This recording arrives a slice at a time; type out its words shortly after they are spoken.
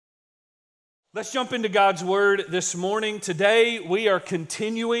Let's jump into God's Word this morning. Today, we are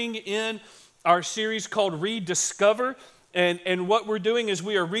continuing in our series called Rediscover. And what we're doing is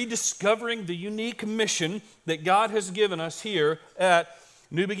we are rediscovering the unique mission that God has given us here at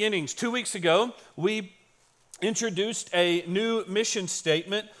New Beginnings. 2 weeks ago, we introduced a new mission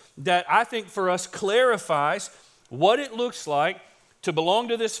statement that I think for us clarifies what it looks like to belong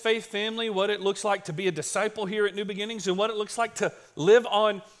to this faith family, what it looks like to be a disciple here at New Beginnings, and what it looks like to live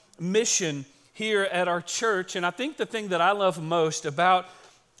on mission here at our church. And I think the thing that I love most about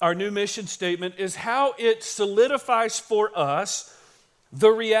our new mission statement is how it solidifies for us the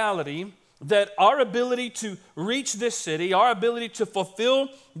reality that our ability to reach this city, our ability to fulfill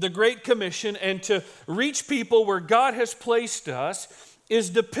the Great Commission and to reach people where God has placed us is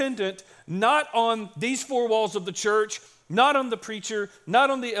dependent not on these four walls of the church, not on the preacher, not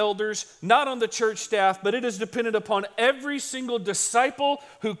on the elders, not on the church staff, but it is dependent upon every single disciple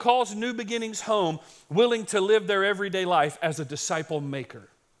who calls New Beginnings home, willing to live their everyday life as a disciple maker.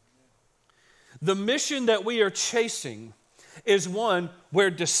 The mission that we are chasing is one where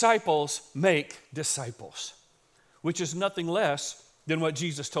disciples make disciples, which is nothing less than what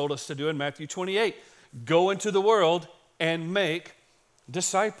Jesus told us to do in Matthew 28. Go into the world and make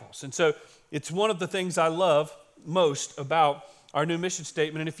disciples. And so it's one of the things I love most about our new mission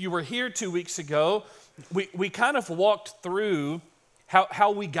statement. And if you were here 2 weeks ago, we kind of walked through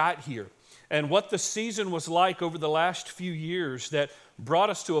how we got here and what the season was like over the last few years that brought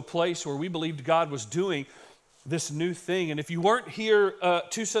us to a place where we believed God was doing this new thing. And if you weren't here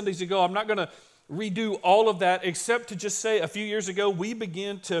 2 Sundays ago, I'm not going to redo all of that except to just say a few years ago, we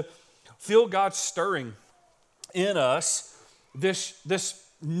began to feel God stirring in us this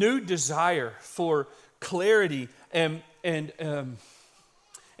new desire for clarity and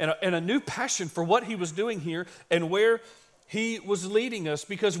a new passion for what he was doing here and where he was leading us,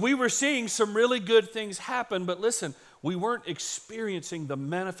 because we were seeing some really good things happen, but listen, we weren't experiencing the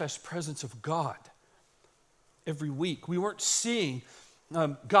manifest presence of God every week. We weren't seeing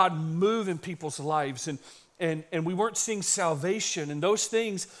God move in people's lives, and we weren't seeing salvation and those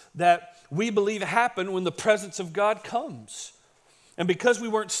things that we believe happen when the presence of God comes. And because we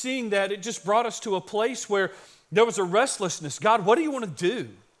weren't seeing that, it just brought us to a place where there was a restlessness. God, what do you want to do?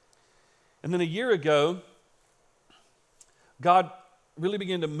 And then a year ago, God really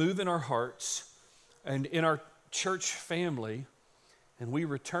began to move in our hearts and in our church family, and we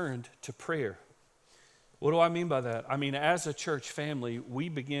returned to prayer. What do I mean by that? I mean, as a church family, we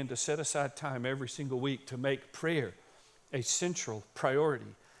began to set aside time every single week to make prayer a central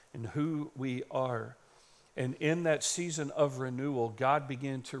priority in who we are. And in that season of renewal, God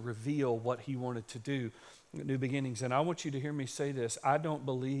began to reveal what he wanted to do at New Beginnings. And I want you to hear me say this. I don't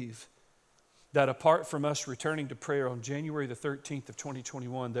believe that apart from us returning to prayer on January the 13th of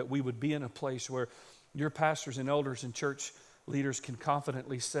 2021, that we would be in a place where your pastors and elders and church leaders can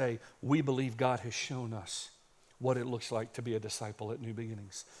confidently say, we believe God has shown us what it looks like to be a disciple at New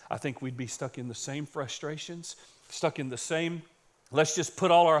Beginnings. I think we'd be stuck in the same frustrations, stuck in the same, let's just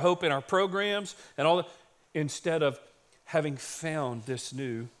put all our hope in our programs and all that, instead of having found this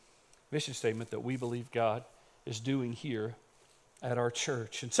new mission statement that we believe God is doing here at our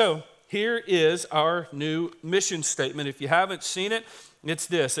church. And so here is our new mission statement. If you haven't seen it, it's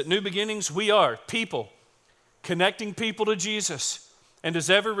this. At New Beginnings, we are people connecting people to Jesus and as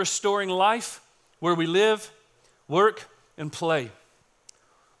ever restoring life where we live, work, and play.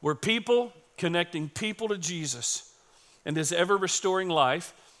 We're people connecting people to Jesus and as ever restoring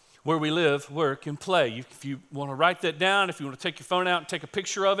life where we live, work, and play. If you want to write that down, if you want to take your phone out and take a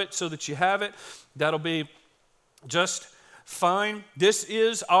picture of it so that you have it, that'll be just fine. This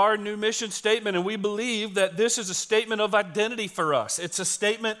is our new mission statement, and we believe that this is a statement of identity for us. It's a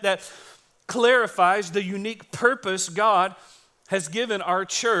statement that clarifies the unique purpose God has given our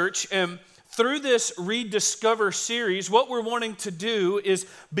church. And through this Rediscover series, what we're wanting to do is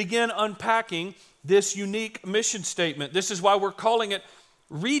begin unpacking this unique mission statement. This is why we're calling it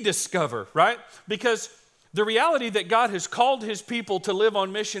Rediscover, right? Because the reality that God has called his people to live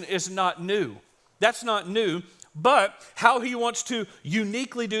on mission is not new. That's not new. But how he wants to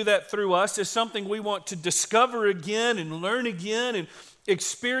uniquely do that through us is something we want to discover again and learn again and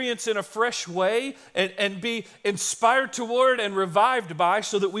experience in a fresh way and be inspired toward and revived by,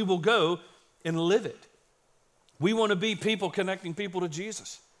 so that we will go and live it. We want to be people connecting people to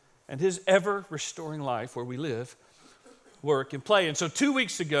Jesus and his ever restoring life where we live, work, and play. And so 2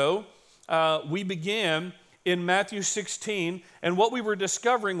 weeks ago, we began in Matthew 16, and what we were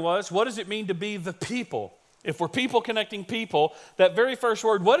discovering was, what does it mean to be the people? If we're people connecting people, that very first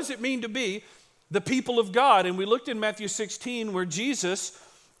word, what does it mean to be the people of God? And we looked in Matthew 16 where Jesus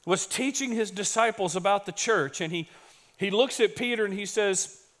was teaching his disciples about the church, and he looks at Peter and he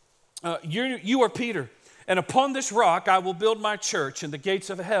says, you are Peter, and upon this rock I will build my church, and the gates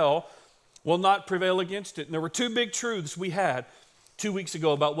of hell will not prevail against it. And there were two big truths we had 2 weeks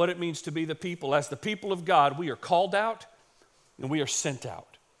ago about what it means to be the people. As the people of God, we are called out and we are sent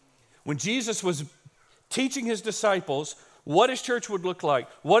out. When Jesus was teaching his disciples what his church would look like,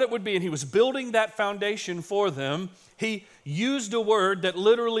 what it would be, and he was building that foundation for them, he used a word that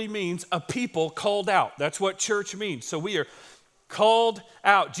literally means a people called out. That's what church means. So we are called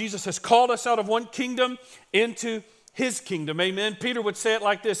out. Jesus has called us out of one kingdom into his kingdom. Amen. Peter would say it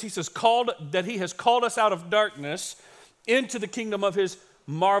like this. He says, he has called us out of darkness into the kingdom of his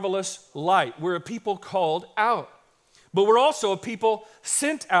marvelous light. We're a people called out. But we're also a people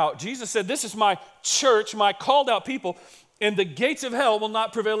sent out. Jesus said, this is my church, my called out people, and the gates of hell will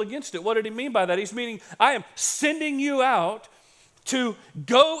not prevail against it. What did he mean by that? He's meaning, I am sending you out to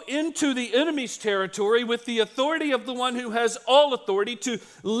go into the enemy's territory with the authority of the one who has all authority, to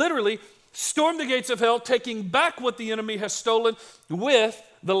literally storm the gates of hell, taking back what the enemy has stolen with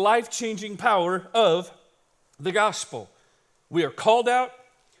the life-changing power of the gospel. We are called out,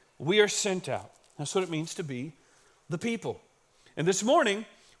 we are sent out. That's what it means to be the people. And this morning,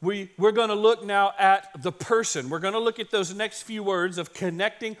 we're going to look now at the person. We're going to look at those next few words of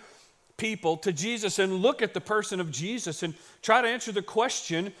connecting people to Jesus and look at the person of Jesus and try to answer the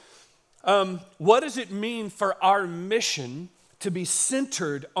question, what does it mean for our mission to be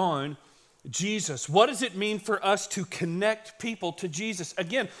centered on Jesus? What does it mean for us to connect people to Jesus?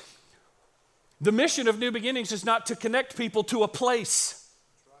 Again, the mission of New Beginnings is not to connect people to a place.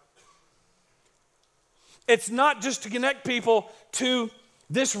 It's not just to connect people to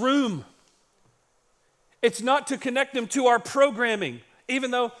this room. It's not to connect them to our programming,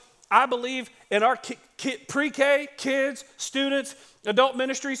 even though I believe in our pre-K, kids, students, adult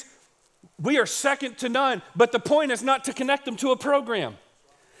ministries, we are second to none. But the point is not to connect them to a program.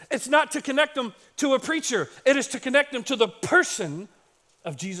 It's not to connect them to a preacher. It is to connect them to the person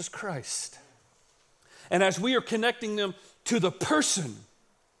of Jesus Christ. And as we are connecting them to the person,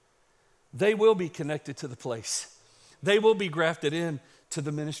 they will be connected to the place. They will be grafted in to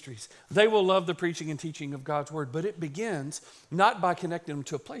the ministries. They will love the preaching and teaching of God's word. But it begins not by connecting them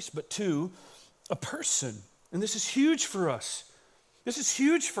to a place, but to a person. And this is huge for us. This is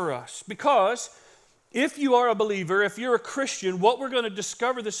huge for us because if you are a believer, if you're a Christian, what we're going to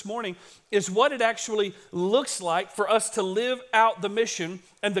discover this morning is what it actually looks like for us to live out the mission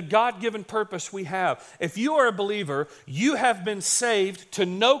and the God-given purpose we have. If you are a believer, you have been saved to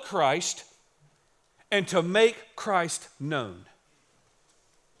know Christ and to make Christ known.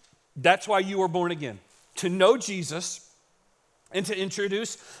 That's why you were born again, to know Jesus and to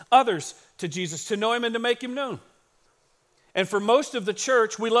introduce others to Jesus, to know him and to make him known. And for most of the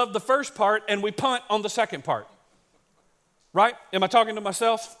church, we love the first part and we punt on the second part. Right? Am I talking to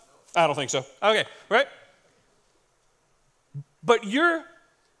myself? I don't think so. Okay, right? But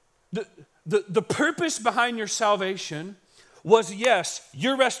the purpose behind your salvation was, yes,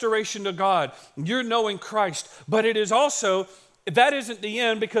 your restoration to God, your knowing Christ, but it is also, that isn't the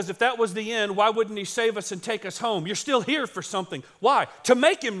end, because if that was the end, why wouldn't he save us and take us home? You're still here for something. Why? To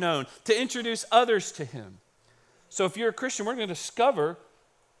make him known, to introduce others to him. So if you're a Christian, we're going to discover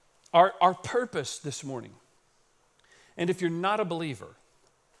our purpose this morning. And if you're not a believer,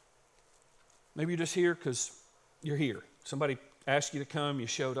 maybe you're just here because you're here. Somebody asked you to come, you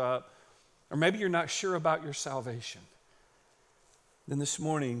showed up. Or maybe you're not sure about your salvation. Then this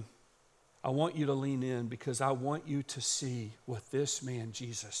morning, I want you to lean in because I want you to see what this man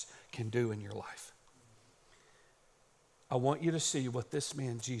Jesus can do in your life. I want you to see what this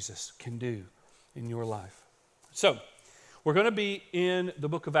man Jesus can do in your life. So, we're going to be in the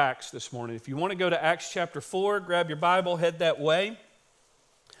book of Acts this morning. If you want to go to Acts chapter 4, grab your Bible, head that way.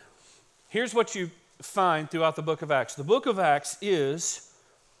 Here's what you find throughout the book of Acts. The book of Acts is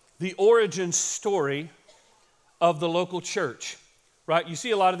the origin story of the local church, right? You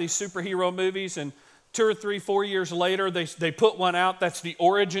see a lot of these superhero movies, and 2 or 3, 4 years later, they put one out. That's the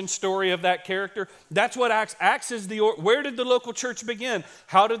origin story of that character. That's what Acts is. Where did the local church begin?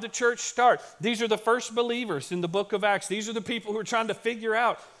 How did the church start? These are the first believers in the book of Acts. These are the people who are trying to figure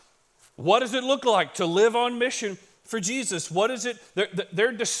out, what does it look like to live on mission for Jesus? What is it?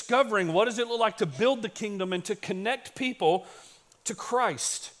 They're discovering, what does it look like to build the kingdom and to connect people to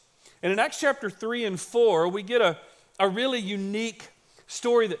Christ? And in Acts chapter 3 and 4, we get a really unique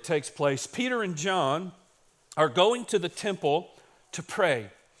story that takes place. Peter and John are going to the temple to pray.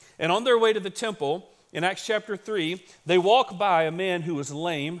 And on their way to the temple, in Acts chapter 3, they walk by a man who was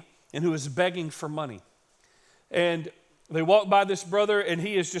lame and who was begging for money. And They walk by this brother, and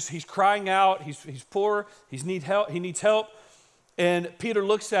he's crying out. He's poor. He needs help. And Peter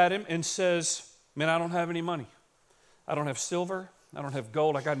looks at him and says, man, I don't have any money. I don't have silver. I don't have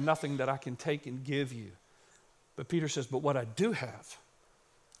gold. I got nothing that I can take and give you. But Peter says, but what I do have,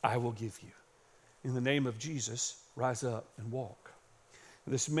 I will give you. In the name of Jesus, rise up and walk.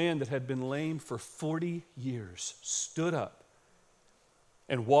 This man that had been lame for 40 years stood up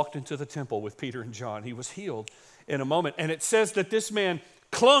and walked into the temple with Peter and John. He was healed in a moment. And it says that this man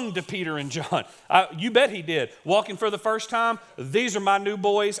clung to Peter and John. You bet he did. Walking for the first time, these are my new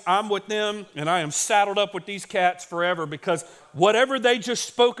boys. I'm with them, and I am saddled up with these cats forever because whatever they just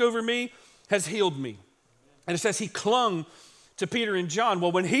spoke over me has healed me. And it says he clung to Peter and John.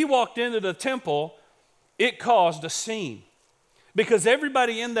 Well, when he walked into the temple, it caused a scene. Because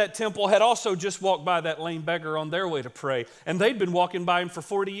everybody in that temple had also just walked by that lame beggar on their way to pray. And they'd been walking by him for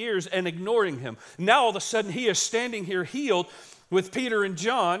 40 years and ignoring him. Now all of a sudden he is standing here healed with Peter and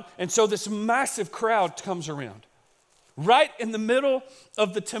John. And so this massive crowd comes around. Right in the middle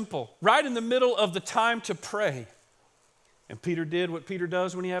of the temple. Right in the middle of the time to pray. And Peter did what Peter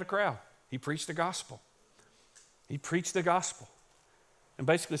does when he had a crowd. He preached the gospel. He preached the gospel. And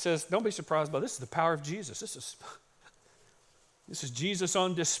basically says, don't be surprised by this. This is the power of Jesus. This is Jesus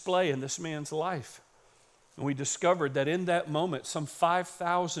on display in this man's life. And we discovered that in that moment, some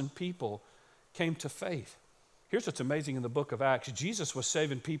 5,000 people came to faith. Here's what's amazing in the book of Acts. Jesus was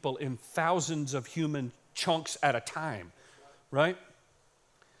saving people in thousands of human chunks at a time, right?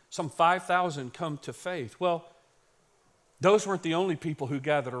 Some 5,000 come to faith. Well, those weren't the only people who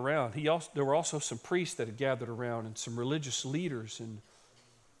gathered around. There were also some priests that had gathered around and some religious leaders and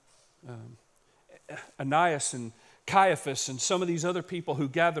Ananias and Caiaphas and some of these other people who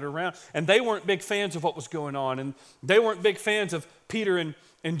gathered around, and they weren't big fans of what was going on, and they weren't big fans of Peter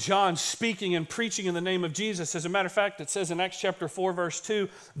and John speaking and preaching in the name of Jesus. As a matter of fact, it says in Acts chapter 4, verse 2,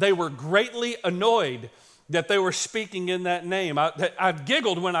 they were greatly annoyed that they were speaking in that name. I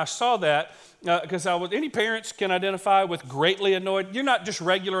giggled when I saw that because any parents can identify with greatly annoyed. You're not just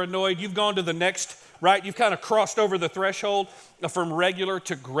regular annoyed. You've gone to the next, right? You've kind of crossed over the threshold from regular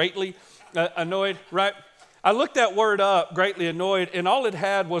to greatly annoyed, right? I looked that word up, greatly annoyed, and all it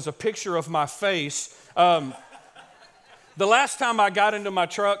had was a picture of my face. The last time I got into my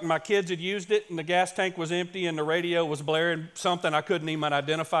truck, my kids had used it, and the gas tank was empty, and the radio was blaring something I couldn't even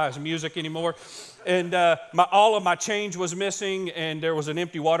identify as music anymore. And all of my change was missing, and there was an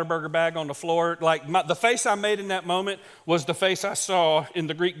empty Whataburger bag on the floor. The face I made in that moment was the face I saw in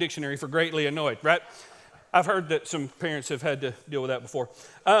the Greek dictionary for greatly annoyed, right? I've heard that some parents have had to deal with that before.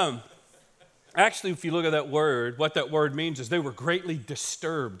 Actually, if you look at that word, what that word means is they were greatly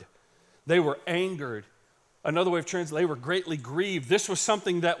disturbed. They were angered. Another way of translating, they were greatly grieved. This was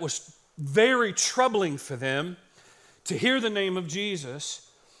something that was very troubling for them to hear the name of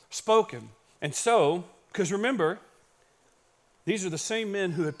Jesus spoken. And so, because remember, these are the same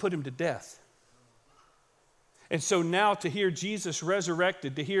men who had put him to death. And so now to hear Jesus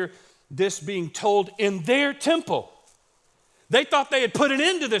resurrected, to hear this being told in their temple, they thought they had put an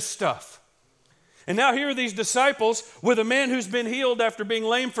end to this stuff. And now here are these disciples with a man who's been healed after being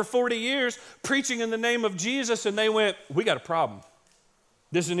lame for 40 years, preaching in the name of Jesus, and they went, we got a problem.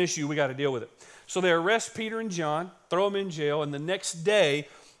 This is an issue, we got to deal with it. So they arrest Peter and John, throw them in jail, and the next day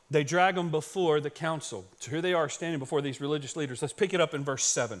they drag them before the council. So here they are standing before these religious leaders. Let's pick it up in verse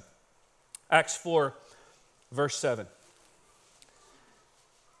 7. Acts 4, verse 7.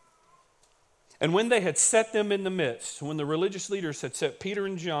 And when they had set them in the midst, when the religious leaders had set Peter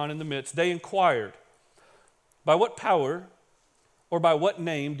and John in the midst, they inquired, by what power or by what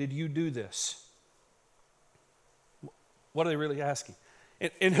name did you do this? What are they really asking?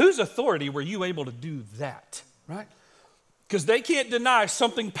 In whose authority were you able to do that, right? Because they can't deny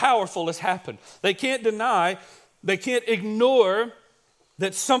something powerful has happened. They can't ignore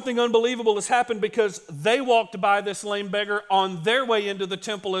that something unbelievable has happened because they walked by this lame beggar on their way into the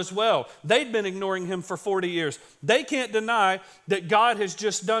temple as well. They'd been ignoring him for 40 years. They can't deny that God has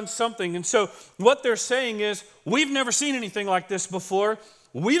just done something. And so what they're saying is, we've never seen anything like this before.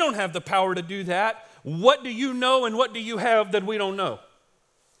 We don't have the power to do that. What do you know and what do you have that we don't know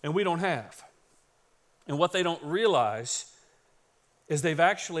and we don't have? And what they don't realize is they've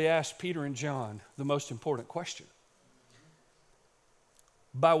actually asked Peter and John the most important question.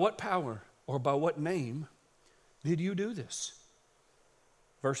 By what power or by what name did you do this?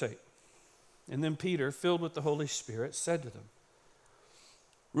 Verse 8. And then Peter, filled with the Holy Spirit, said to them,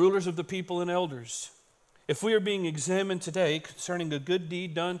 rulers of the people and elders, if we are being examined today concerning a good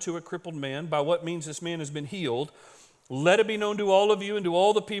deed done to a crippled man, by what means this man has been healed, let it be known to all of you and to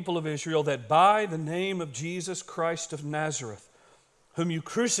all the people of Israel that by the name of Jesus Christ of Nazareth, whom you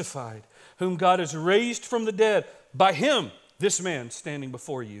crucified, whom God has raised from the dead, by him, this man standing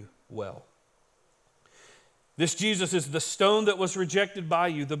before you well. This Jesus is the stone that was rejected by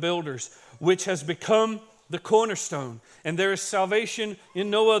you, the builders, which has become the cornerstone. And there is salvation in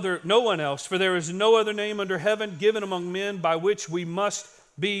no one else, for there is no other name under heaven given among men by which we must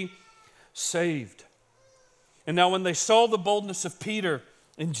be saved. And now when they saw the boldness of Peter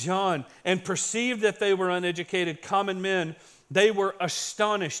and John and perceived that they were uneducated common men, they were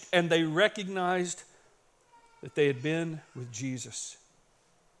astonished and they recognized that they had been with Jesus.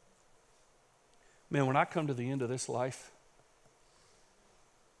 Man, when I come to the end of this life,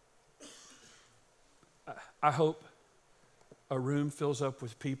 I hope a room fills up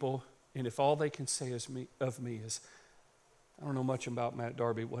with people, and if all they can say of me is, I don't know much about Matt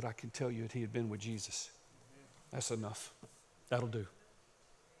Darby, what I can tell you is he had been with Jesus. That's enough. That'll do.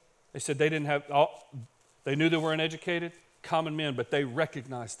 They said they they knew they were uneducated, common men, but they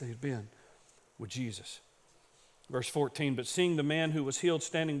recognized they had been with Jesus. Verse 14, but seeing the man who was healed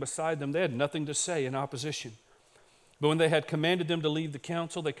standing beside them, they had nothing to say in opposition. But when they had commanded them to leave the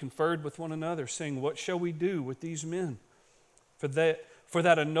council, they conferred with one another, saying, what shall we do with these men? For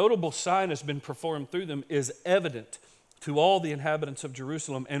that a notable sign has been performed through them is evident to all the inhabitants of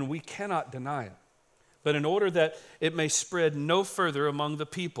Jerusalem, and we cannot deny it. But in order that it may spread no further among the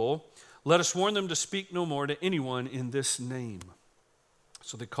people, let us warn them to speak no more to anyone in this name.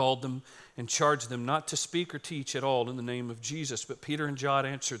 So they called them and charged them not to speak or teach at all in the name of Jesus. But Peter and John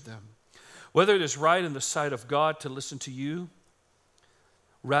answered them, whether it is right in the sight of God to listen to you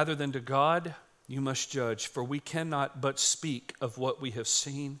rather than to God, you must judge, for we cannot but speak of what we have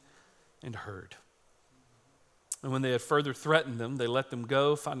seen and heard. And when they had further threatened them, they let them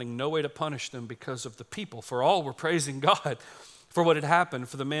go, finding no way to punish them because of the people. For all were praising God for what had happened,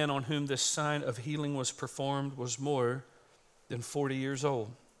 for the man on whom this sign of healing was performed was more than 40 years old.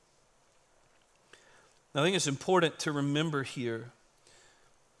 Now, I think it's important to remember here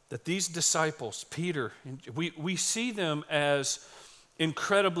that these disciples, Peter, we see them as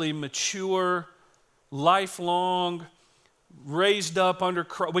incredibly mature, lifelong, raised up under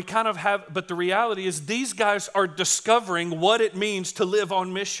Christ. We kind of have, but the reality is these guys are discovering what it means to live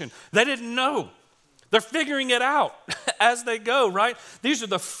on mission. They didn't know. They're figuring it out as they go, right? These are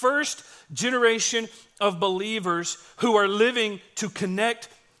the first generation of believers who are living to connect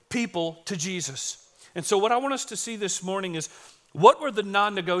people to Jesus. And so what I want us to see this morning is, what were the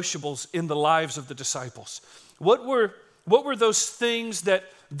non-negotiables in the lives of the disciples? What were those things that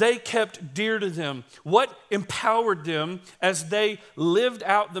they kept dear to them? What empowered them as they lived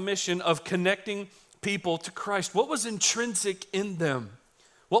out the mission of connecting people to Christ? What was intrinsic in them?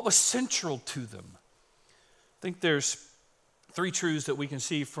 What was central to them? I think there's three truths that we can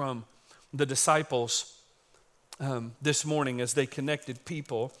see from the disciples this morning as they connected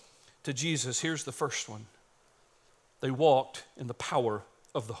people to Jesus. Here's the first one. They walked in the power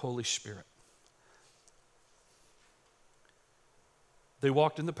of the Holy Spirit. They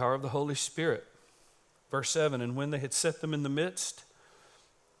walked in the power of the Holy Spirit. Verse 7, and when they had set them in the midst,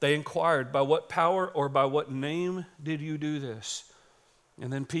 they inquired, by what power or by what name did you do this?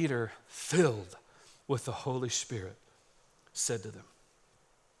 And then Peter, filled with the Holy Spirit, said to them.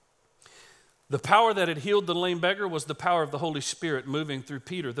 The power that had healed the lame beggar was the power of the Holy Spirit moving through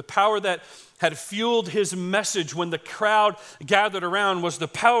Peter. The power that had fueled his message when the crowd gathered around was the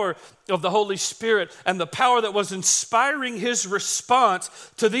power of the Holy Spirit. And the power that was inspiring his response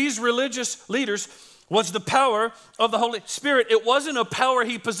to these religious leaders was the power of the Holy Spirit. It wasn't a power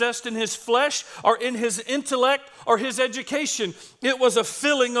he possessed in his flesh or in his intellect or his education. It was a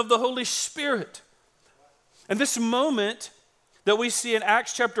filling of the Holy Spirit. And this moment that we see in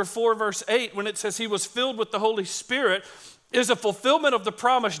Acts chapter 4, verse 8, when it says he was filled with the Holy Spirit, is a fulfillment of the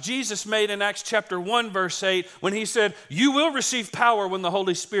promise Jesus made in Acts chapter 1, verse 8, when he said, you will receive power when the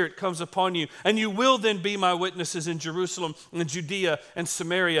Holy Spirit comes upon you, and you will then be my witnesses in Jerusalem and Judea and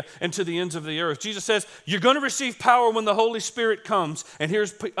Samaria and to the ends of the earth. Jesus says, you're going to receive power when the Holy Spirit comes. And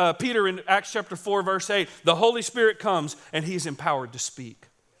here's Peter in Acts chapter 4, verse 8, the Holy Spirit comes and he's empowered to speak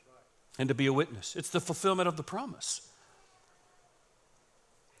and to be a witness. It's the fulfillment of the promise.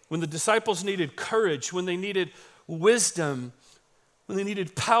 When the disciples needed courage, when they needed wisdom, when they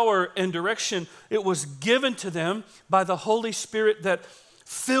needed power and direction, it was given to them by the Holy Spirit that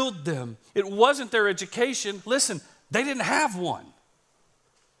filled them. It wasn't their education. Listen, they didn't have one.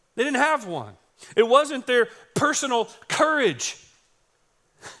 They didn't have one. It wasn't their personal courage.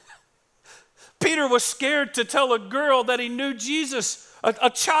 Peter was scared to tell a girl that he knew Jesus, a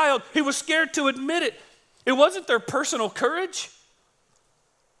child. He was scared to admit it. It wasn't their personal courage.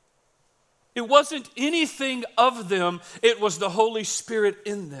 It wasn't anything of them. It was the Holy Spirit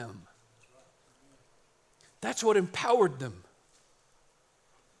in them. That's what empowered them.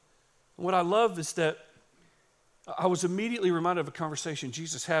 What I love is that I was immediately reminded of a conversation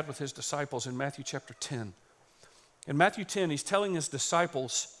Jesus had with his disciples in Matthew chapter 10. In Matthew 10, he's telling his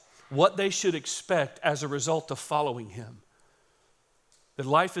disciples what they should expect as a result of following him. That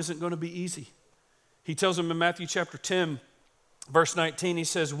life isn't going to be easy. He tells them in Matthew chapter 10, verse 19, he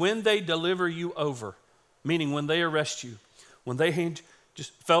says, when they deliver you over, meaning when they arrest you, when they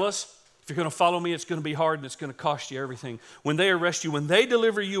fellas, if you're going to follow me, it's going to be hard and it's going to cost you everything. When they arrest you, when they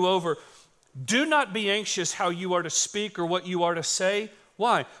deliver you over, do not be anxious how you are to speak or what you are to say.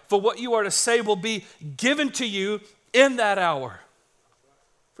 Why? For what you are to say will be given to you in that hour.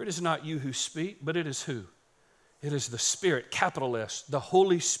 For it is not you who speak, but it is who? It is the Spirit, capital S, the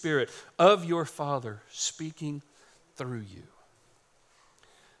Holy Spirit of your Father speaking through you.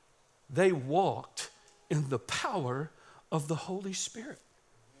 They walked in the power of the Holy Spirit.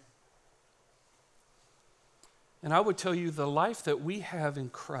 And I would tell you the life that we have in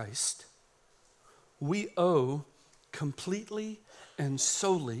Christ, we owe completely and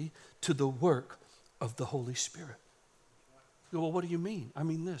solely to the work of the Holy Spirit. You go, well, what do you mean? I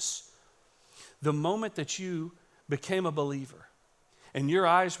mean this. The moment that you became a believer and your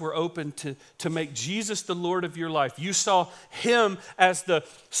eyes were open to make Jesus the Lord of your life, you saw him as the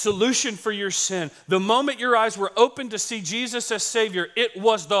solution for your sin. The moment your eyes were open to see Jesus as Savior, it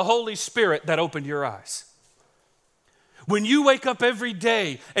was the Holy Spirit that opened your eyes. When you wake up every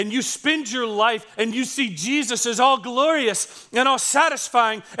day and you spend your life and you see Jesus as all glorious and all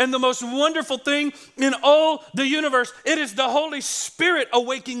satisfying and the most wonderful thing in all the universe, it is the Holy Spirit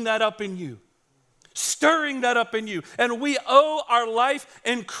awaking that up in you, stirring that up in you. And we owe our life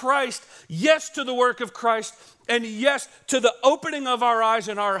in Christ, yes, to the work of Christ, and yes, to the opening of our eyes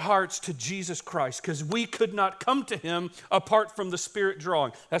and our hearts to Jesus Christ, because we could not come to him apart from the Spirit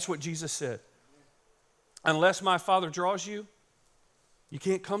drawing. That's what Jesus said. Unless my Father draws you, you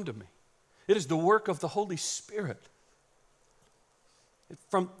can't come to me. It is the work of the Holy Spirit.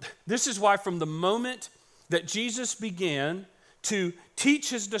 This is why from the moment that Jesus began to teach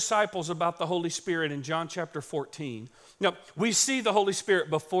his disciples about the Holy Spirit in John chapter 14. Now, we see the Holy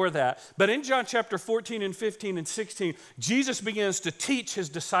Spirit before that, but in John chapter 14 and 15 and 16, Jesus begins to teach his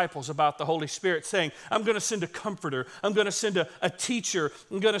disciples about the Holy Spirit, saying, I'm going to send a comforter, I'm going to send a teacher,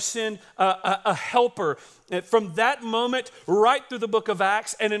 I'm going to send a helper. And from that moment, right through the book of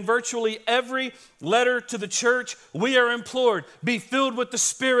Acts, and in virtually every letter to the church, we are implored, be filled with the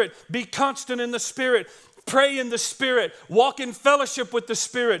Spirit, be constant in the Spirit, pray in the Spirit, walk in fellowship with the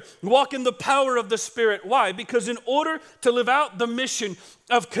Spirit, walk in the power of the Spirit. Why? Because in order to live out the mission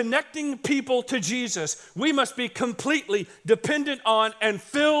of connecting people to Jesus, we must be completely dependent on and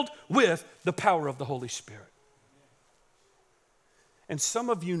filled with the power of the Holy Spirit. And some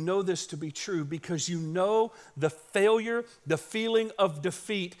of you know this to be true because you know the failure, the feeling of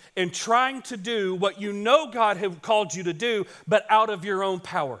defeat in trying to do what you know God has called you to do, but out of your own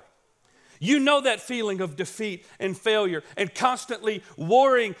power. You know that feeling of defeat and failure and constantly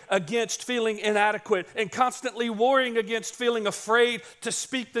warring against feeling inadequate and constantly warring against feeling afraid to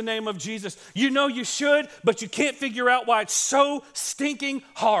speak the name of Jesus. You know you should, but you can't figure out why it's so stinking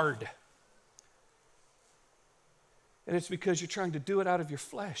hard. And it's because you're trying to do it out of your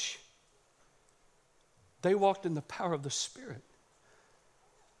flesh. They walked in the power of the Spirit.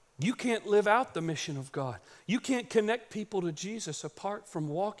 You can't live out the mission of God. You can't connect people to Jesus apart from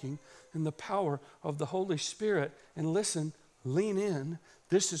walking in the power of the Holy Spirit. And listen, lean in.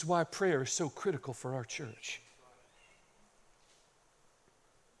 This is why prayer is so critical for our church.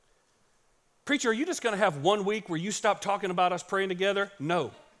 Preacher, are you just going to have 1 week where you stop talking about us praying together?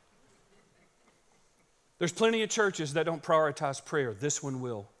 No. There's plenty of churches that don't prioritize prayer. This one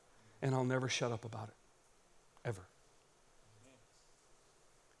will. And I'll never shut up about it. Ever.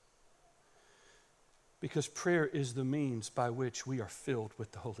 Because prayer is the means by which we are filled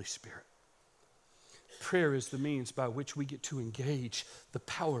with the Holy Spirit. Prayer is the means by which we get to engage the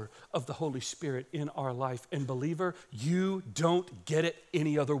power of the Holy Spirit in our life. And believer, you don't get it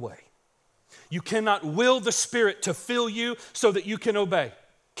any other way. You cannot will the Spirit to fill you so that you can obey.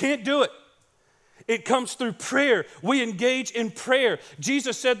 Can't do it. It comes through prayer. We engage in prayer.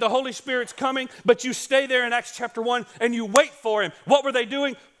 Jesus said the Holy Spirit's coming, but you stay there in Acts chapter 1 and you wait for him. What were they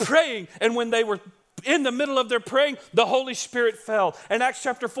doing? Praying. And when they were in the middle of their praying, the Holy Spirit fell. In Acts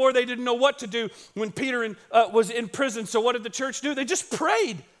chapter 4, they didn't know what to do when Peter was in prison. So what did the church do? They just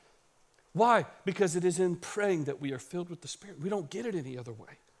prayed. Why? Because it is in praying that we are filled with the Spirit. We don't get it any other way.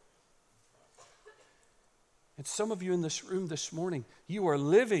 And some of you in this room this morning, you are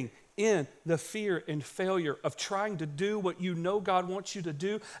living in the fear and failure of trying to do what you know God wants you to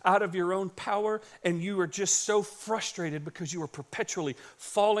do out of your own power, and you are just so frustrated because you are perpetually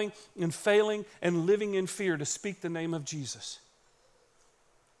falling and failing and living in fear to speak the name of Jesus.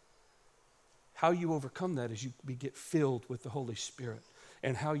 How you overcome that is you get filled with the Holy Spirit.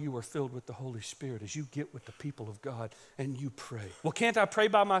 And how you are filled with the Holy Spirit is you get with the people of God and you pray. Well, can't I pray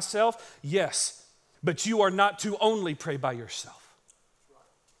by myself? Yes, but you are not to only pray by yourself.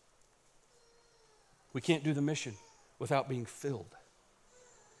 We can't do the mission without being filled.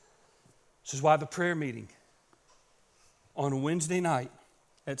 This is why the prayer meeting on Wednesday night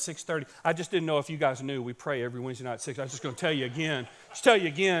at 6:30. I just didn't know if you guys knew we pray every Wednesday night at 6. I was just going to tell you again. Just tell you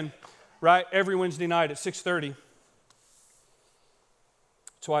again, right? Every Wednesday night at 6:30.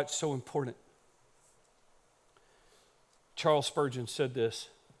 That's why it's so important. Charles Spurgeon said this.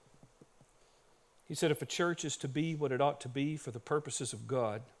 He said, if a church is to be what it ought to be for the purposes of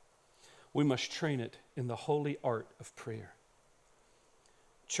God, we must train it in the holy art of prayer.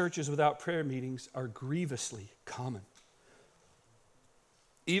 Churches without prayer meetings are grievously common.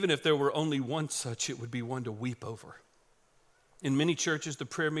 Even if there were only one such, it would be one to weep over. In many churches, the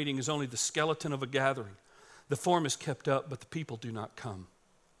prayer meeting is only the skeleton of a gathering. The form is kept up, but the people do not come.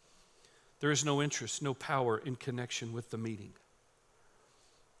 There is no interest, no power in connection with the meeting.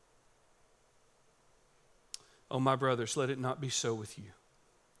 Oh, my brothers, let it not be so with you.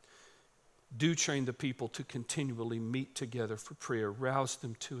 Do train the people to continually meet together for prayer. Rouse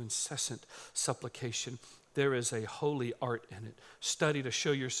them to incessant supplication. There is a holy art in it. Study to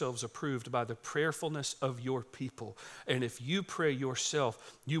show yourselves approved by the prayerfulness of your people. And if you pray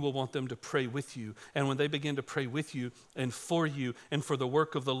yourself, you will want them to pray with you. And when they begin to pray with you and for the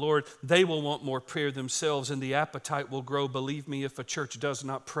work of the Lord, they will want more prayer themselves, and the appetite will grow. Believe me, if a church does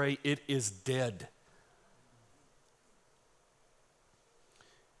not pray, it is dead.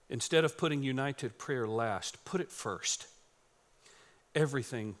 Instead of putting united prayer last, put it first.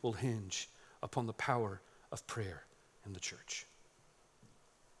 Everything will hinge upon the power of prayer in the church.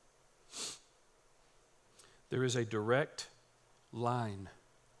 There is a direct line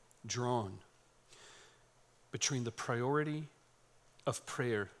drawn between the priority of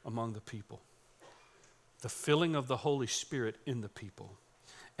prayer among the people, the filling of the Holy Spirit in the people,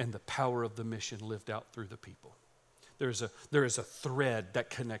 and the power of the mission lived out through the people. There is a thread that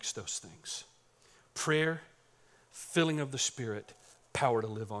connects those things. Prayer, filling of the Spirit, power to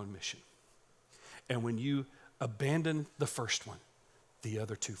live on mission. And when you abandon the first one, the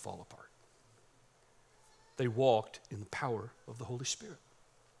other two fall apart. They walked in the power of the Holy Spirit.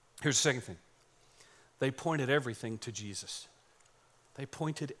 Here's the second thing. They pointed everything to Jesus. They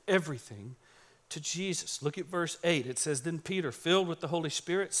pointed everything to Jesus. Look at verse 8. It says, then Peter, filled with the Holy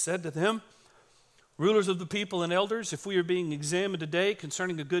Spirit, said to them, rulers of the people and elders, if we are being examined today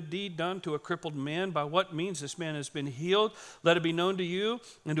concerning a good deed done to a crippled man, by what means this man has been healed, let it be known to you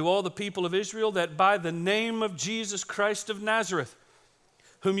and to all the people of Israel that by the name of Jesus Christ of Nazareth,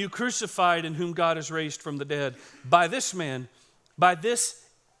 whom you crucified and whom God has raised from the dead, by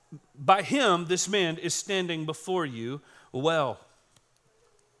him this man is standing before you well.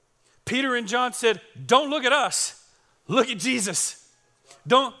 Peter and John said, don't look at us, look at Jesus.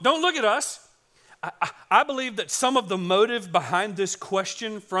 Don't look at us. I believe that some of the motive behind this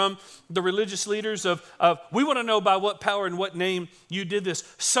question from the religious leaders of we want to know by what power and what name you did this.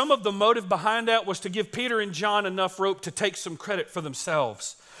 Some of the motive behind that was to give Peter and John enough rope to take some credit for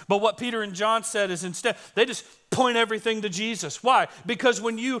themselves. But what Peter and John said is instead, they just point everything to Jesus. Why? Because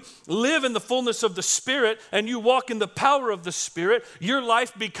when you live in the fullness of the Spirit and you walk in the power of the Spirit, your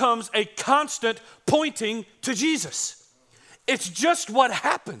life becomes a constant pointing to Jesus. It's just what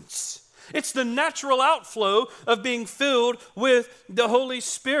happens. It's the natural outflow of being filled with the Holy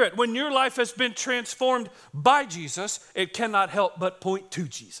Spirit. When your life has been transformed by Jesus, it cannot help but point to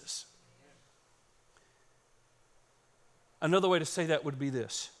Jesus. Another way to say that would be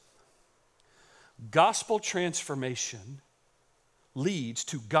this. Gospel transformation leads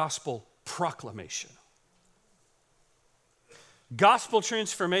to gospel proclamation. Gospel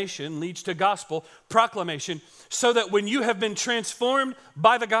transformation leads to gospel proclamation, so that when you have been transformed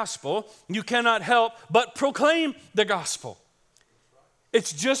by the gospel, you cannot help but proclaim the gospel.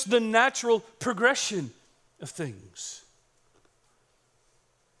 It's just the natural progression of things.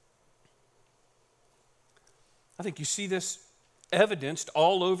 I think you see this evidenced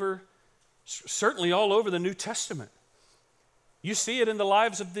all over, certainly all over the New Testament. You see it in the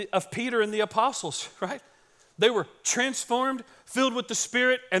lives of Peter and the apostles, right? They were transformed, filled with the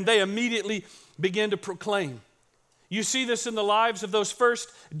Spirit, and they immediately began to proclaim. You see this in the lives of those first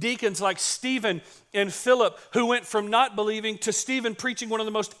deacons like Stephen and Philip, who went from not believing to Stephen preaching one of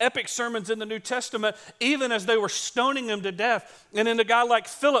the most epic sermons in the New Testament, even as they were stoning him to death. And then a guy like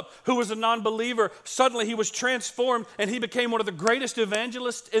Philip, who was a non-believer, suddenly he was transformed and he became one of the greatest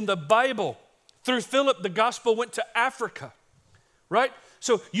evangelists in the Bible. Through Philip, the gospel went to Africa, right?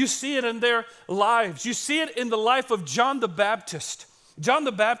 So you see it in their lives. You see it in the life of John the Baptist. John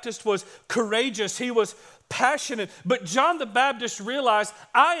the Baptist was courageous. He was passionate. But John the Baptist realized,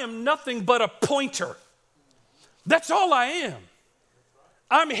 I am nothing but a pointer. That's all I am.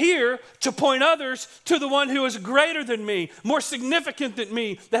 I'm here to point others to the one who is greater than me, more significant than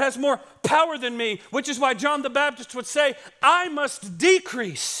me, that has more power than me, which is why John the Baptist would say, I must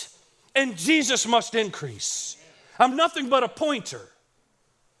decrease and Jesus must increase. I'm nothing but a pointer.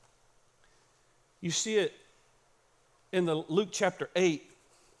 You see it in the Luke chapter 8,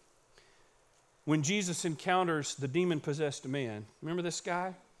 when Jesus encounters the demon-possessed man. Remember this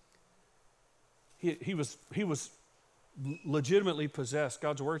guy? He was legitimately possessed.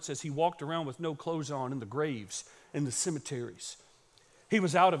 God's word says he walked around with no clothes on in the graves, in the cemeteries. He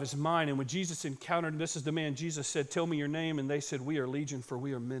was out of his mind. And when Jesus encountered him, this is the man, Jesus said, tell me your name. And they said, we are legion, for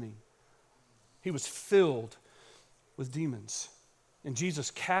we are many. He was filled with demons. And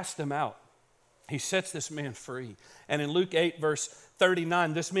Jesus cast them out. He sets this man free. And in Luke 8, verse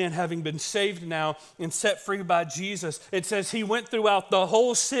 39, this man having been saved now and set free by Jesus, it says he went throughout the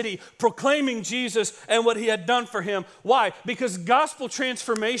whole city proclaiming Jesus and what he had done for him. Why? Because gospel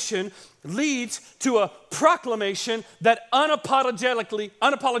transformation leads to a proclamation that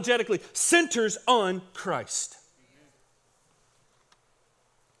unapologetically centers on Christ.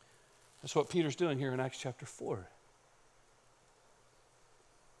 That's what Peter's doing here in Acts chapter 4.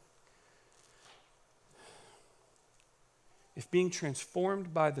 If being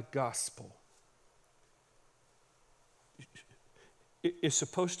transformed by the gospel is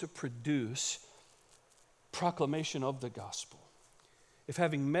supposed to produce proclamation of the gospel, if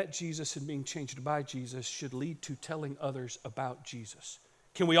having met Jesus and being changed by Jesus should lead to telling others about Jesus,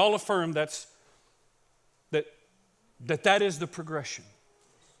 can we all affirm that is the progression?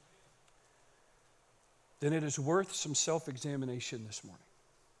 Then it is worth some self-examination this morning.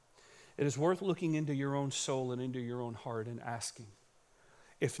 It is worth looking into your own soul and into your own heart and asking,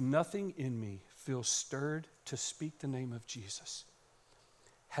 if nothing in me feels stirred to speak the name of Jesus,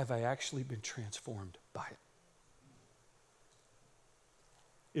 have I actually been transformed by it?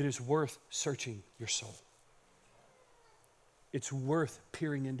 It is worth searching your soul. It's worth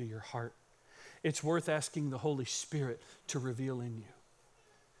peering into your heart. It's worth asking the Holy Spirit to reveal in you.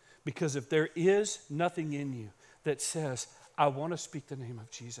 Because if there is nothing in you that says, I want to speak the name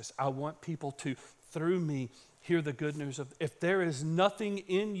of Jesus, I want people to, through me, hear the good news of, if there is nothing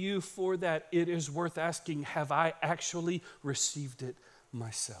in you for that, it is worth asking, have I actually received it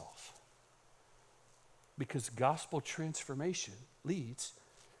myself? Because gospel transformation leads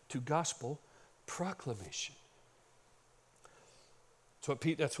to gospel proclamation.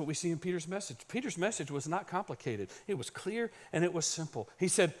 That's what we see in Peter's message. Peter's message was not complicated. It was clear and it was simple. He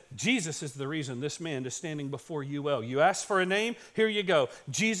said, Jesus is the reason this man is standing before you well. You asked for a name? Here you go.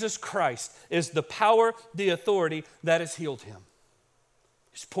 Jesus Christ is the power, the authority that has healed him.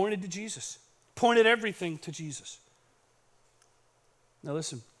 He's pointed to Jesus. Pointed everything to Jesus. Now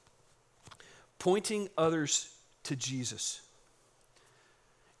listen, pointing others to Jesus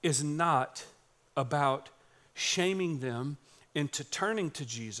is not about shaming them into turning to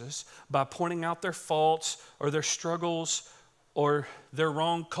Jesus by pointing out their faults or their struggles or their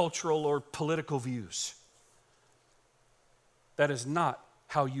wrong cultural or political views. That is not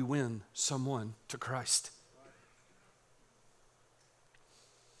how you win someone to Christ.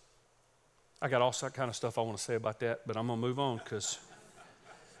 I got all that kind of stuff I want to say about that, but I'm going to move on because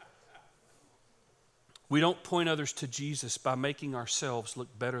we don't point others to Jesus by making ourselves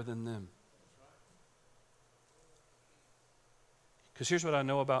look better than them. Because here's what I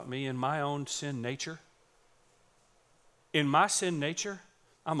know about me in my own sin nature. In my sin nature,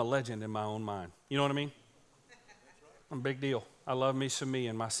 I'm a legend in my own mind. You know what I mean? I'm a big deal. I love me some me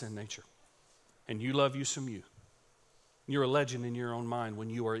in my sin nature. And you love you some you. You're a legend in your own mind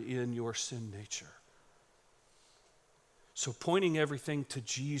when you are in your sin nature. So pointing everything to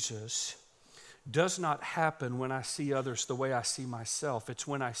Jesus does not happen when I see others the way I see myself. It's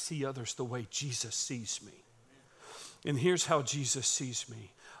when I see others the way Jesus sees me. And here's how Jesus sees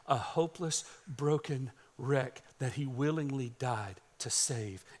me: a hopeless, broken wreck that he willingly died to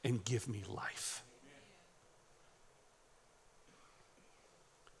save and give me life.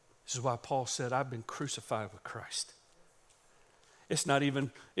 This is why Paul said, I've been crucified with Christ.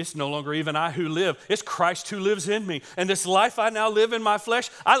 It's no longer even I who live. It's Christ who lives in me. And this life I now live in my flesh,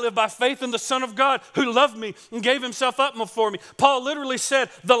 I live by faith in the Son of God who loved me and gave himself up for me. Paul literally said,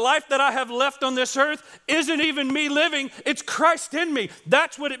 the life that I have left on this earth isn't even me living, it's Christ in me.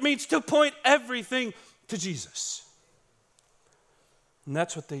 That's what it means to point everything to Jesus. And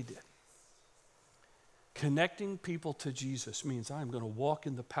that's what they did. Connecting people to Jesus means I'm going to walk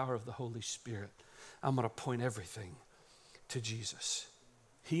in the power of the Holy Spirit. I'm going to point everything to Jesus.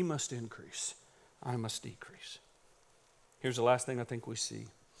 He must increase. I must decrease. Here's the last thing I think we see.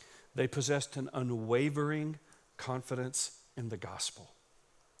 They possessed an unwavering confidence in the gospel.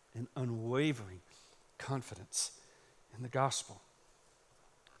 An unwavering confidence in the gospel.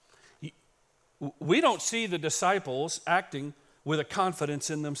 We don't see the disciples acting with a confidence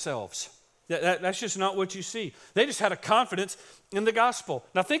in themselves. That's just not what you see. They just had a confidence in the gospel.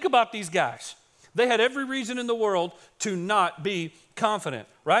 Now think about these guys. They had every reason in the world to not be confident,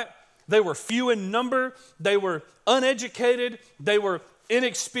 right? They were few in number. They were uneducated. They were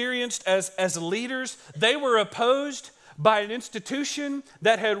inexperienced as leaders. They were opposed by an institution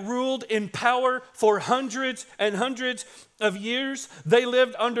that had ruled in power for hundreds and hundreds of years. They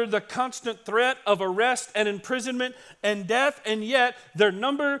lived under the constant threat of arrest and imprisonment and death, and yet their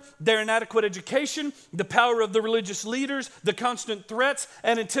number, their inadequate education, the power of the religious leaders, the constant threats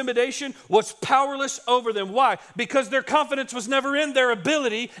and intimidation was powerless over them. Why? Because their confidence was never in their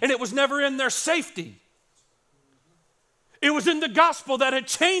ability and it was never in their safety. It was in the gospel that had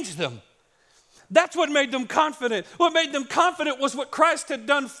changed them. That's what made them confident. What made them confident was what Christ had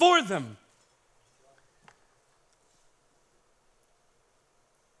done for them.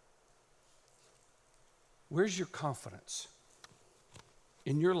 Where's your confidence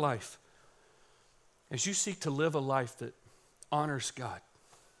in your life as you seek to live a life that honors God,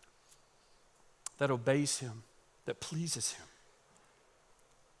 that obeys Him, that pleases Him?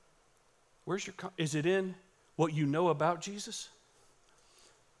 Is it in what you know about Jesus?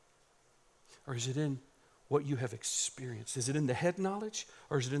 Or is it in what you have experienced? Is it in the head knowledge,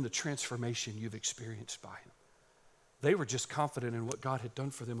 or is it in the transformation you've experienced by Him? They were just confident in what God had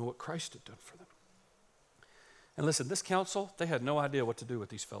done for them and what Christ had done for them. And listen, this council, they had no idea what to do with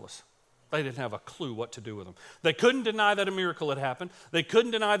these fellas. They didn't have a clue what to do with them. They couldn't deny that a miracle had happened. They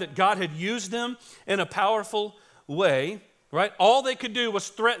couldn't deny that God had used them in a powerful way, right? All they could do was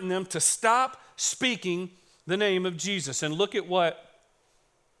threaten them to stop speaking the name of Jesus. And look at what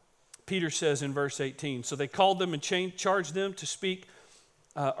Peter says in verse 18. So they called them and charged them to speak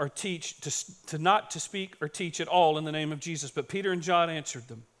or teach, to not to speak or teach at all in the name of Jesus. But Peter and John answered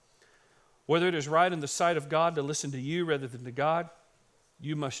them, whether it is right in the sight of God to listen to you rather than to God,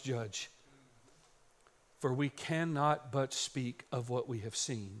 you must judge. For we cannot but speak of what we have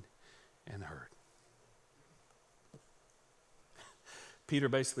seen and heard. Peter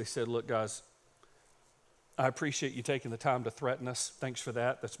basically said, look, guys, I appreciate you taking the time to threaten us. Thanks for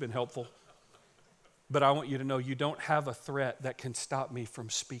that. That's been helpful. But I want you to know you don't have a threat that can stop me from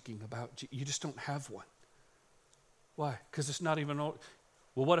speaking about you. You just don't have one. Why? Because it's not even...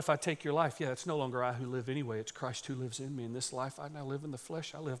 Well, what if I take your life? Yeah, it's no longer I who live anyway. It's Christ who lives in me. In this life I now live in the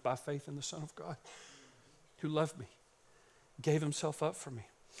flesh. I live by faith in the Son of God who loved me, gave Himself up for me.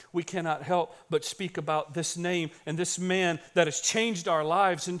 We cannot help but speak about this name and this man that has changed our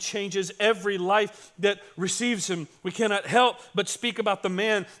lives and changes every life that receives Him. We cannot help but speak about the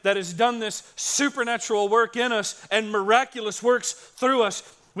man that has done this supernatural work in us and miraculous works through us.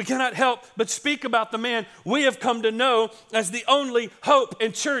 We cannot help but speak about the man we have come to know as the only hope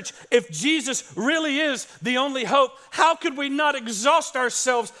in church. If Jesus really is the only hope, how could we not exhaust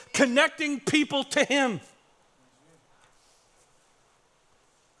ourselves connecting people to Him?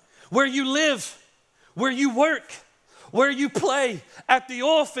 Where you live, where you work, where you play, at the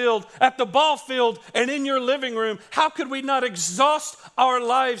oil field, at the ball field, and in your living room, how could we not exhaust our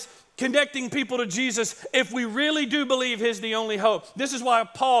lives connecting people to Jesus if we really do believe He's the only hope? This is why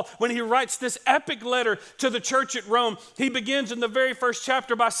Paul, when he writes this epic letter to the church at Rome, he begins in the very first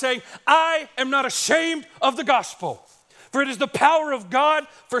chapter by saying, I am not ashamed of the gospel, for it is the power of God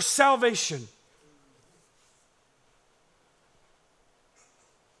for salvation.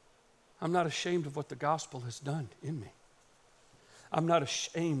 I'm not ashamed of what the gospel has done in me. I'm not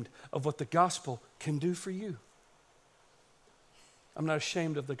ashamed of what the gospel can do for you. I'm not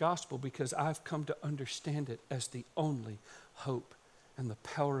ashamed of the gospel because I've come to understand it as the only hope and the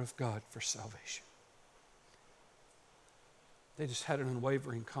power of God for salvation. They just had an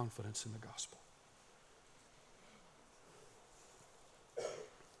unwavering confidence in the gospel.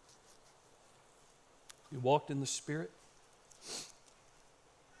 You walked in the Spirit.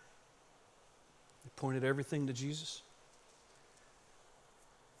 You pointed everything to Jesus.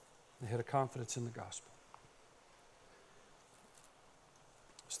 They had a confidence in the gospel.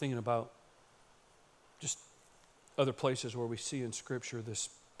 I was thinking about just other places where we see in Scripture this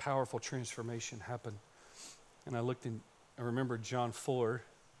powerful transformation happen. And I remember John 4.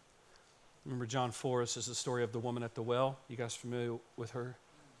 Remember John 4, this is the story of the woman at the well. You guys familiar with her?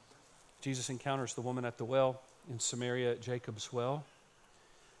 Jesus encounters the woman at the well in Samaria at Jacob's well.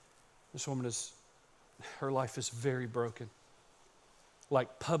 This woman her life is very broken.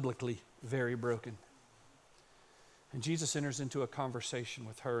 Like publicly very broken. And Jesus enters into a conversation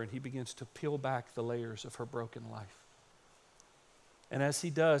with her, and he begins to peel back the layers of her broken life. And as he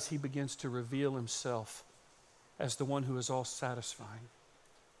does, he begins to reveal himself as the one who is all satisfying.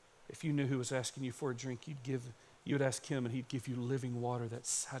 If you knew who was asking you for a drink, you would ask him, and he'd give you living water that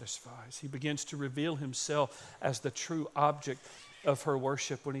satisfies. He begins to reveal himself as the true object of her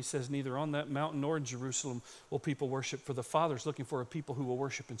worship when he says, neither on that mountain nor in Jerusalem will people worship, for the Father's looking for a people who will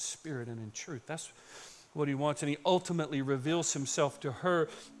worship in spirit and in truth. That's what he wants. And he ultimately reveals himself to her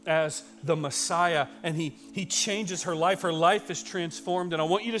as the Messiah, and he changes her life. Her life is transformed. And I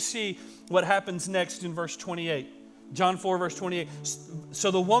want you to see what happens next in verse 28. John 4, verse 28. So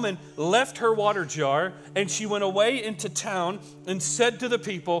the woman left her water jar, and she went away into town and said to the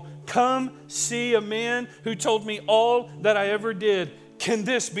people, come see a man who told me all that I ever did. Can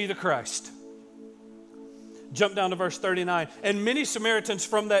this be the Christ? Jump down to verse 39. And many Samaritans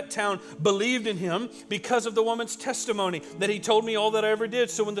from that town believed in him because of the woman's testimony that he told me all that I ever did.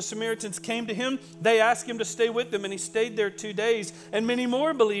 So when the Samaritans came to him, they asked him to stay with them, and he stayed there 2 days. And many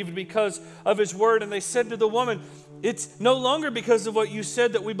more believed because of his word. And they said to the woman, it's no longer because of what you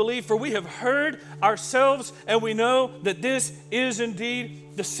said that we believe, for we have heard ourselves, and we know that this is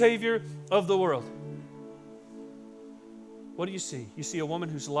indeed the Savior of the world. What do you see? You see a woman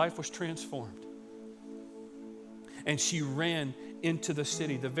whose life was transformed. And she ran into the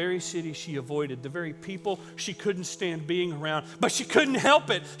city, the very city she avoided, the very people she couldn't stand being around, but she couldn't help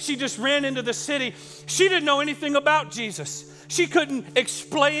it. She just ran into the city. She didn't know anything about Jesus. She couldn't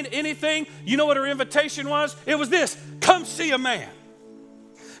explain anything. You know what her invitation was? It was this: come see a man.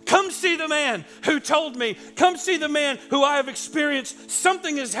 Come see the man who told me. Come see the man who I have experienced.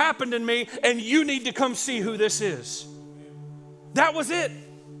 Something has happened in me, and you need to come see who this is. That was it.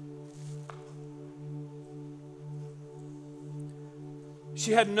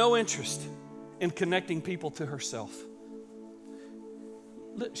 She had no interest in connecting people to herself.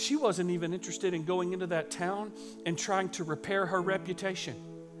 She wasn't even interested in going into that town and trying to repair her reputation.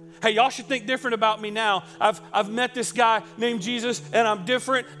 Hey, y'all should think different about me now. I've met this guy named Jesus, and I'm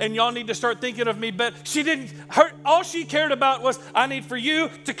different, and y'all need to start thinking of me better. All she cared about was, I need for you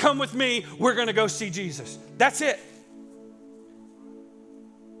to come with me. We're going to go see Jesus. That's it.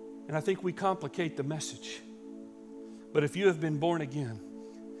 And I think we complicate the message. But if you have been born again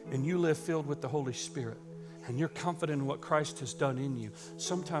and you live filled with the Holy Spirit and you're confident in what Christ has done in you,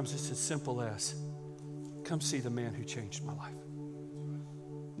 sometimes it's as simple as, come see the man who changed my life.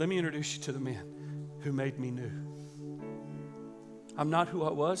 Let me introduce you to the man who made me new. I'm not who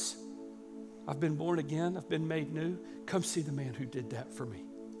I was. I've been born again. I've been made new. Come see the man who did that for me.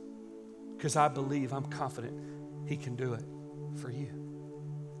 Because I believe, I'm confident he can do it for you.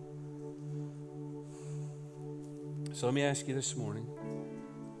 So let me ask you this morning.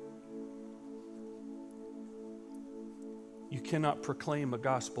 You cannot proclaim a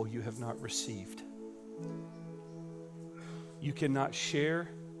gospel you have not received. You cannot share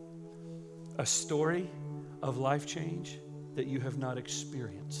a story of life change that you have not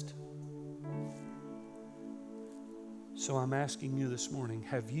experienced. So I'm asking you this morning,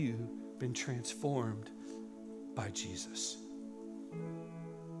 have you been transformed by Jesus?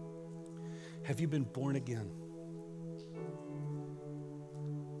 Have you been born again?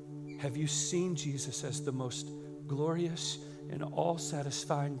 Have you seen Jesus as the most glorious and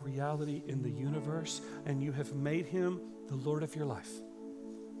all-satisfying reality in the universe, and you have made him the Lord of your life?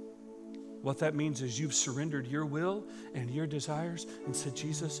 What that means is you've surrendered your will and your desires and said,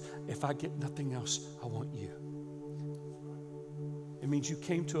 Jesus, if I get nothing else, I want you. It means you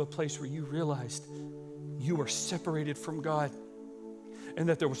came to a place where you realized you were separated from God and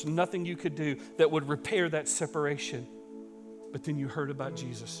that there was nothing you could do that would repair that separation. But then you heard about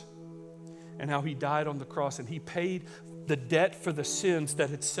Jesus and how he died on the cross, and he paid the debt for the sins that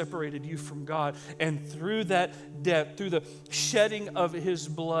had separated you from God. And through that debt, through the shedding of his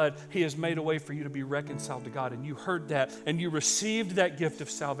blood, he has made a way for you to be reconciled to God. And you heard that, and you received that gift of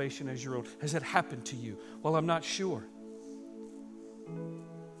salvation as your own. Has it happened to you? Well, I'm not sure.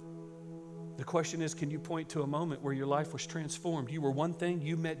 The question is, can you point to a moment where your life was transformed? You were one thing,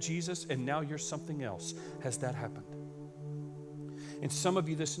 you met Jesus, and now you're something else. Has that happened? And some of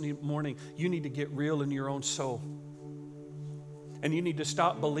you this morning, you need to get real in your own soul. And you need to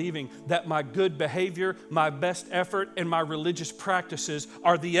stop believing that my good behavior, my best effort, and my religious practices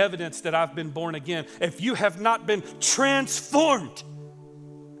are the evidence that I've been born again. If you have not been transformed,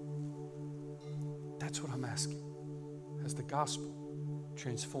 that's what I'm asking. Has the gospel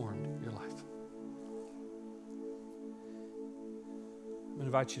transformed your life? I'm going to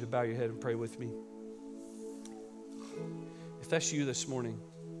invite you to bow your head and pray with me. If that's you this morning,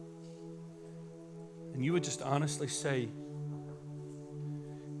 and you would just honestly say,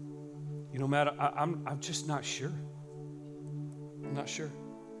 you know, Matt, I'm just not sure. I'm not sure.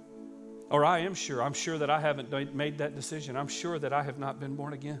 Or I am sure. I'm sure that I haven't made that decision. I'm sure that I have not been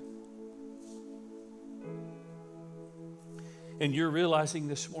born again. And you're realizing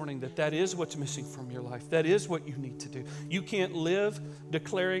this morning that that is what's missing from your life. That is what you need to do. You can't live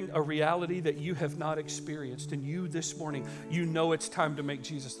declaring a reality that you have not experienced. And you this morning, you know it's time to make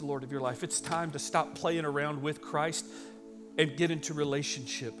Jesus the Lord of your life. It's time to stop playing around with Christ and get into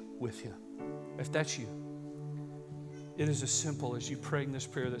relationship with Him. If that's you, it is as simple as you praying this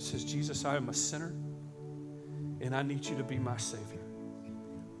prayer that says, Jesus, I am a sinner and I need you to be my Savior.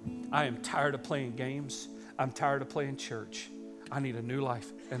 I am tired of playing games. I'm tired of playing church. I need a new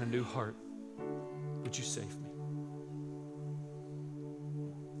life and a new heart. Would you save me?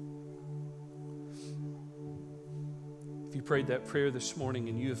 If you prayed that prayer this morning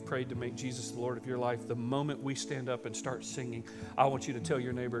and you have prayed to make Jesus the Lord of your life, the moment we stand up and start singing, I want you to tell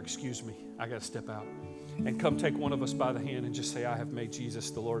your neighbor, excuse me, I got to step out. And come take one of us by the hand and just say, I have made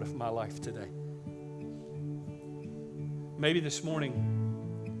Jesus the Lord of my life today. Maybe this morning,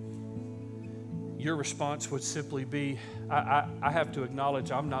 your response would simply be, I have to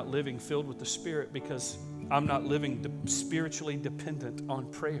acknowledge I'm not living filled with the Spirit because I'm not living spiritually dependent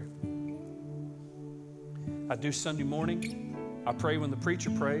on prayer. I do Sunday morning. I pray when the preacher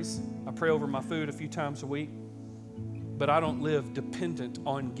prays. I pray over my food a few times a week. But I don't live dependent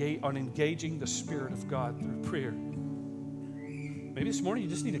on engaging the Spirit of God through prayer. Maybe this morning you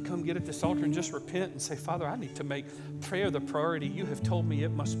just need to come get at this altar and just repent and say, Father, I need to make prayer the priority you have told me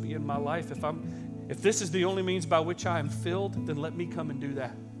it must be in my life. If this is the only means by which I am filled, then let me come and do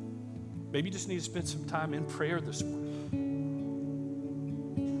that. Maybe you just need to spend some time in prayer this morning.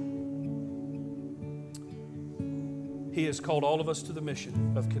 He has called all of us to the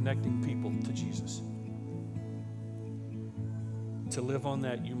mission of connecting people to Jesus. To live on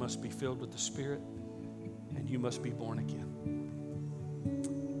that, you must be filled with the Spirit and you must be born again.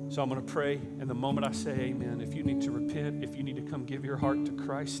 So I'm going to pray, and the moment I say amen, if you need to repent, if you need to come give your heart to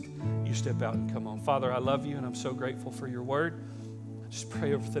Christ, you step out and come on. Father, I love you, and I'm so grateful for your word. I just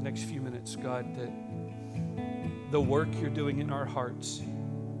pray over the next few minutes, God, that the work you're doing in our hearts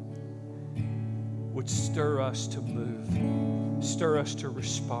would stir us to move, stir us to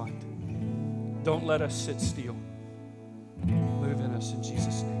respond. Don't let us sit still. Move in us in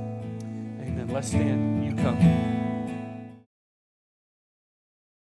Jesus' name. Amen. Let's stand. You come.